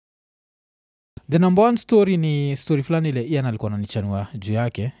The number one story ni story fulani ile Ian alikuwa ananichanua juu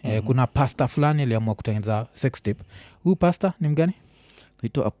yake. Kuna pastor fulani aliamua kutengeneza sex tape. Huyu pastor ni mgani?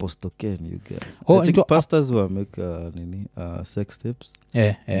 Ito Apostle Ken, you get. I think pastors who make sex tapes.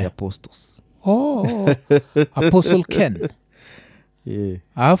 The apostles. Apostle Ken. Yeah.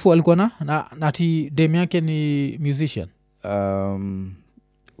 Alafu alikuwa na ati dem yake ni musician.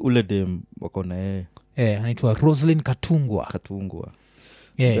 Ule dem wako na yeye. Anaitwa ROSELINE Katungwa.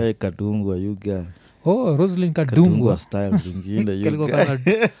 Yeah. Katungwa, you get. ROSELINE Katungwa style zingine you get.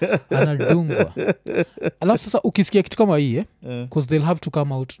 Anadungwa. Alafu sasa ukisikia kitu kama hii because they'll have to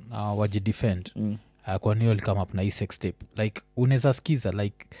come out wajidefend. Kwa nini come up na hii sex tape? Like unaweza sikiza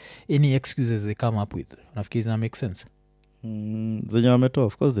like any excuses they come up with. Nafikiri zina make sense. Zenye wametoa,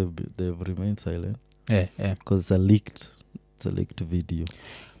 of course they've remained silent. Because it's a leaked video.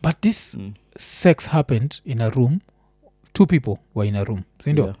 But this sex happened in a room. Two people were in a room.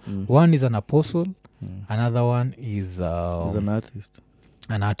 Yeah. One is an apostle. Another one is an artist.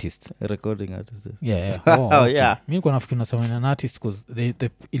 An artist. A recording artist. Yeah. Okay. Yeah. Mimi kwa nafikiri nasema an artist because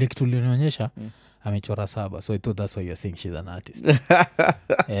ile kitu lionionyesha amechora saba. So I thought that's why you're saying she's an artist.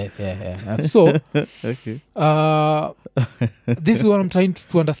 So okay. This is what I'm trying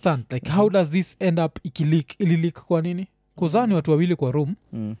to understand. Like how does this end up ili kwa nini? Kozani watu wawili kwa room.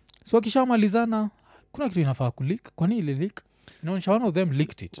 So akishamalizana kuna kitu inafaa kuleak. Kwa nini ile leak? Inaonyesha one of them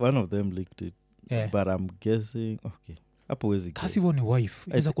leaked it. Yeah. But I'm guessing okay. Hapo wezi. Kasi hivyo ni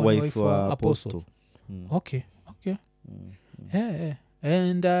wife. Iza kwa wife wa apostle. Okay. Yeah.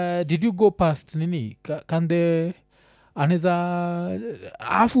 And did you go past nini? Can the aneza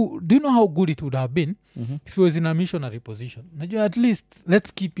do you know how good it would have been if he was in a missionary position? Najua at least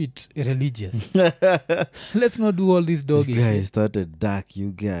let's keep it religious. Let's not do all this doggy. You guys started dark,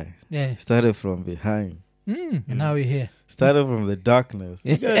 you guys. Yeah. Started from behind. And now we're here. Started from the darkness.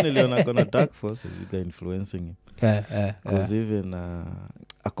 You guys niliona kona dark forces you guys influencing him. Because even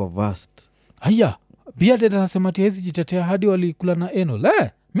ako vast. Aya. Bearded anasema tiezi jitetea hadi walikula na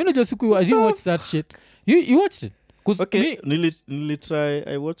anal. Mimi najua siku I didn't watch that shit. You watched it? Okay, nili try.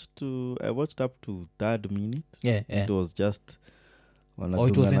 I watched up to 3rd minute. Yeah. It was just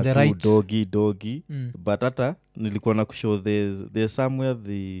it was in the right doggy. But hata nilikuwa na kushow there's somewhere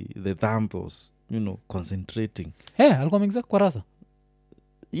the thumb was, concentrating. Alikuwa mexact kwa rasa.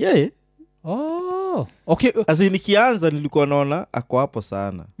 Yeah. Okay. As in nikianza nilikuwa naona ako hapo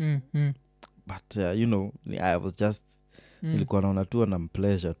sana. But I was just nilikuwa naona tu na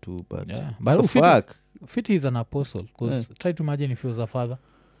pleasure too, but fuck. Fit he's an apostle because try to imagine if he was a father.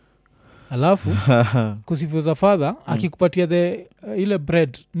 Alafu because if he was a father akikupatia ile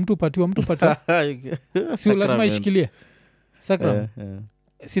bread mtu patiwa si lazima ishikilie sacrament.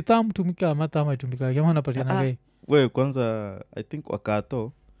 Sita mtumika mata itumika kama unapatia na gay. Wewe kwanza I think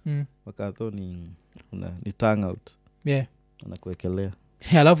wakato ni tongue out. Yeah. Anakuwekelea.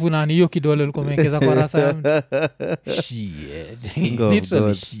 Alafu nani hiyo kidole ulikuwa umewekeza kwa rasa ya mtu. Shit.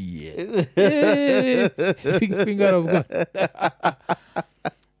 Literally shit. Finger of God.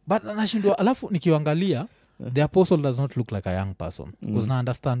 But anashindwa. Alafu nikiangalia the apostle does not look like a young person. Because na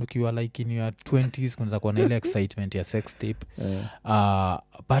understand ukiwa like in your 20s kunza kuwa na ile excitement ya sex tape.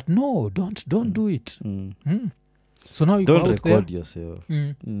 But no, don't do it. So now you don't go out record there. yourself.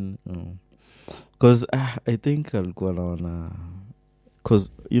 Because I think alikuwa naona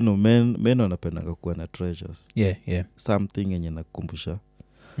because men wanapendanga kuwa na treasures. Yeah. Something yenye nakumbusha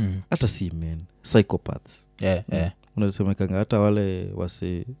hata si men, psychopaths. Unasemekanga hata wale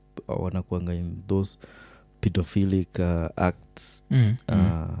wase wanakuanga in those pedophilic acts,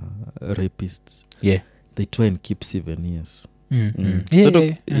 rapists. They try and keep 7 years.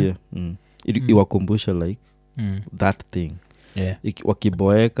 Iwakumbusha like that thing.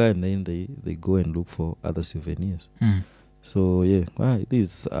 Wakiboeka and then they go and look for other souvenirs. So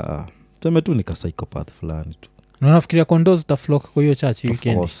this sema tu nika psychopath fulani tu. Unafikiria condos ta flock kwa hiyo church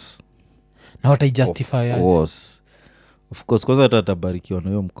weekend? Of course. Na what I justify Of course kwanza atabarikiwa na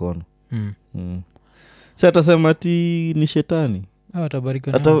hiyo mkono. Sasa atasema ati ni shetani.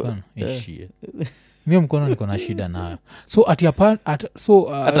 Atabarikiwa na mkono. Mimi mkono niko na shida nayo. So wacha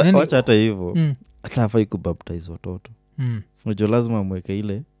hata hivyo. Hata hafai kubaptize watoto. Unajua lazima amweke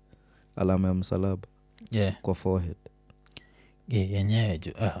ile alama ya msalaba. Kwa forehead. Yenyewe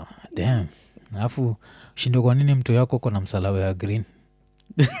damn. Alafu shindo kwa nini mtu yako kuna msalaba ya green?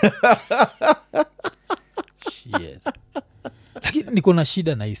 Shit. Lakini niko na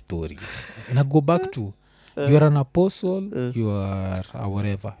shida na hii story. Ina go back to you are an apostle, you are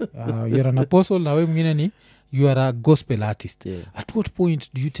whatever. You are an apostle na wewe mwingine ni you are a gospel artist. At what point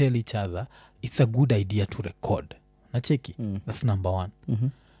do you tell each other it's a good idea to record? Nacheki. That's number 1.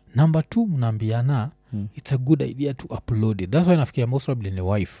 Number 2 mnaambiana it's a good idea to upload it. That's why nafikia most probably ni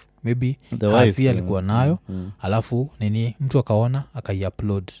wife maybe asi alikuwa nayo alafu nini mtu akaona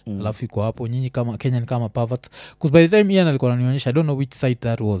akai-upload alafu iko hapo nyinyi kama Kenyan kama perverts, because by the time Ian alikuwa ananionyesha, I don't know which site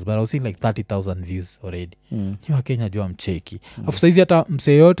that was, but I was seeing like 30,000 views already. Ni Kenya jua mcheki alafu saizi hata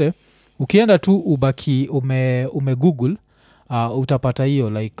msee yote ukienda tu ubaki ume Google utapata hiyo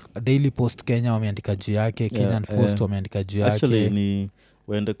like Daily Post Kenya wameandika juu yake, Kenyan Post wameandika juu yake. Actually ni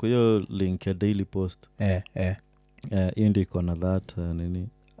waende kwa hiyo link ya Daily Post. Hiyo ndio iko na that nini.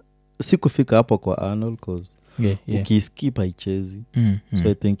 Sikufika hapo kwa Arnold cause ukiskip haichezi. So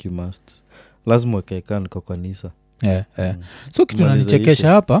I think you must. Lazima ukaekana kwa kanisa. So kitu nanichekesha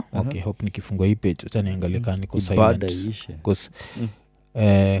hapa. Okay, hope nikifungua hii page utaniangalia kama niko silent. Because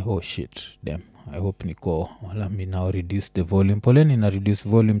oh shit, damn. I hope niko wala me now reduce the volume. Poleni na reduce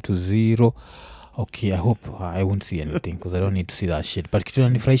volume to 0. Okay, I hope I won't see anything because I don't need to see that shit. But kitu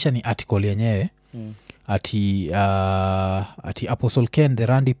nanifurahisha ni article yenyewe. Ati Apostle Ken, the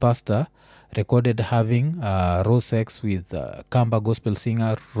Randy pastor, recorded having raw sex with Kamba gospel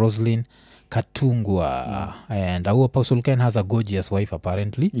singer ROSELINE Katungwa. And our Apostle Ken has a gorgeous wife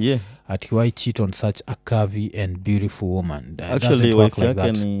apparently. Yeah. Ati why cheat on such a curvy and beautiful woman? Actually, wife like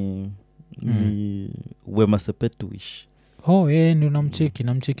that. Ni Wema Sepetuish. Oh, ni namcheki.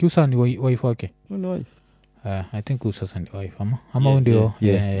 Namcheki usa ni wife wake. Ni wife. I think usa ni wife. Ama ndio.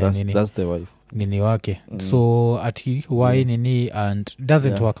 That's the wife. Nini wake. So ati why nini and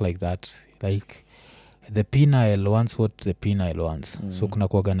doesn't work like that. Like the penile wants what the penile wants. So kuna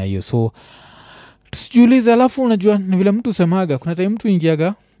kuaga na hiyo. So tusijulize alafu unajua ni vile mtu semaga kuna time mtu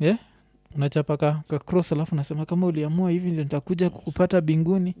ingiaga unachapa ka cross alafu unasema kama uliamua hivi ndio nitakuja kukupata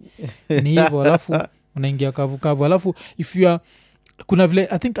binguni. Ni hivyo alafu unaingia kavu alafu if you are kuna vile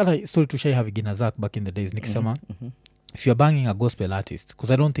I think other story to share have Ginazak back in the days nikisema if you're banging a gospel artist,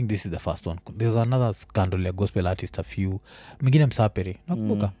 because I don't think this is the first one, there's another scandal ya gospel artist a few mingine Msaperi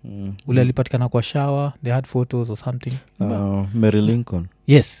nakumbuka ule alipatikana kwa shower, they had photos or something. Mary Lincoln.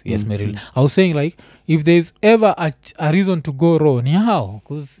 Yes Mary. I was saying like if there's ever a reason to go raw ni how,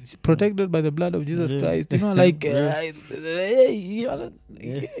 because it's protected by the blood of Jesus Christ, you know, like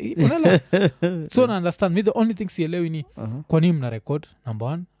so I understand me. The only thing sielewi ni kwa nini mna record number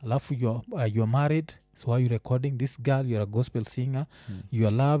 1 alafu you are married. So why are you recording this girl? You're a gospel singer. You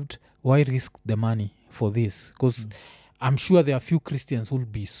are loved. Why risk the money for this? Because I'm sure there are few Christians who will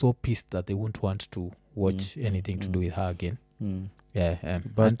be so pissed that they won't want to watch anything to do with her again.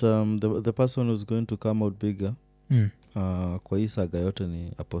 But the person who's going to come out bigger kwa hii saga yote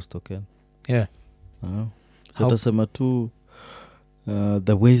ni Apostle Ken. So tasema tu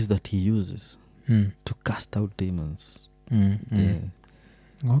the ways that he uses to cast out demons.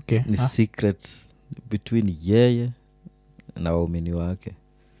 Okay. Ni secrets between yeye na waumini wake.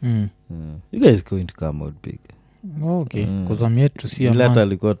 You guys going to come out big. Okay, because I'm yet to see a man. Lata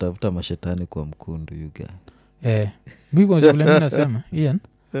alikuwa tafuta mashetani kwa mkundu you guys. Mimi kwa vile mimi nasema Ian,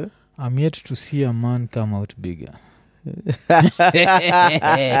 I'm yet to see a man come out bigger.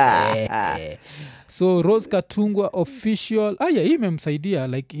 So Rose Katungwa official hii imemsaidia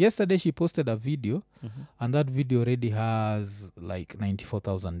like yesterday she posted a video and that video already has like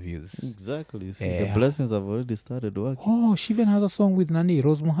 94,000 views. Exactly. You see, the blessings have already started working. Oh, she even has a song with nani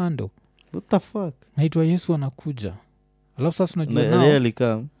Rose Muhando. What the fuck? Naitwa Yesu anakuja. Alafu sasa unajua now really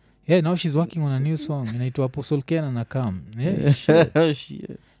come. Now she's working on a new song inaitwa Apostle Ken anakam.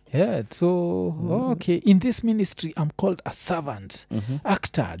 Shit. So okay, in this ministry I'm called a servant,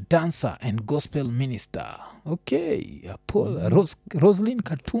 actor, dancer and gospel minister. Okay, ROSELINE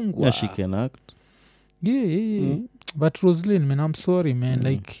Katungwa. Yeah, she can act. But ROSELINE, man, I'm sorry, man.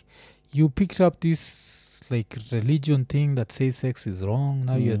 Like you picked up this like religion thing that says sex is wrong.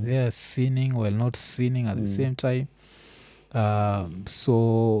 Now you're there sinning while not sinning at the same time.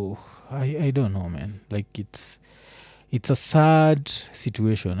 So I don't know, man. Like it's a sad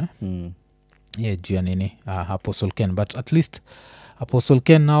situation. Jua nini Apostle Ken, but at least Apostle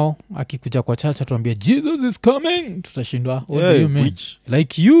Ken now akikuja kwa church atuambia Jesus is coming, tutashindwa. What do you mean?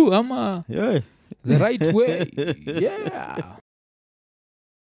 Like you ama the right way.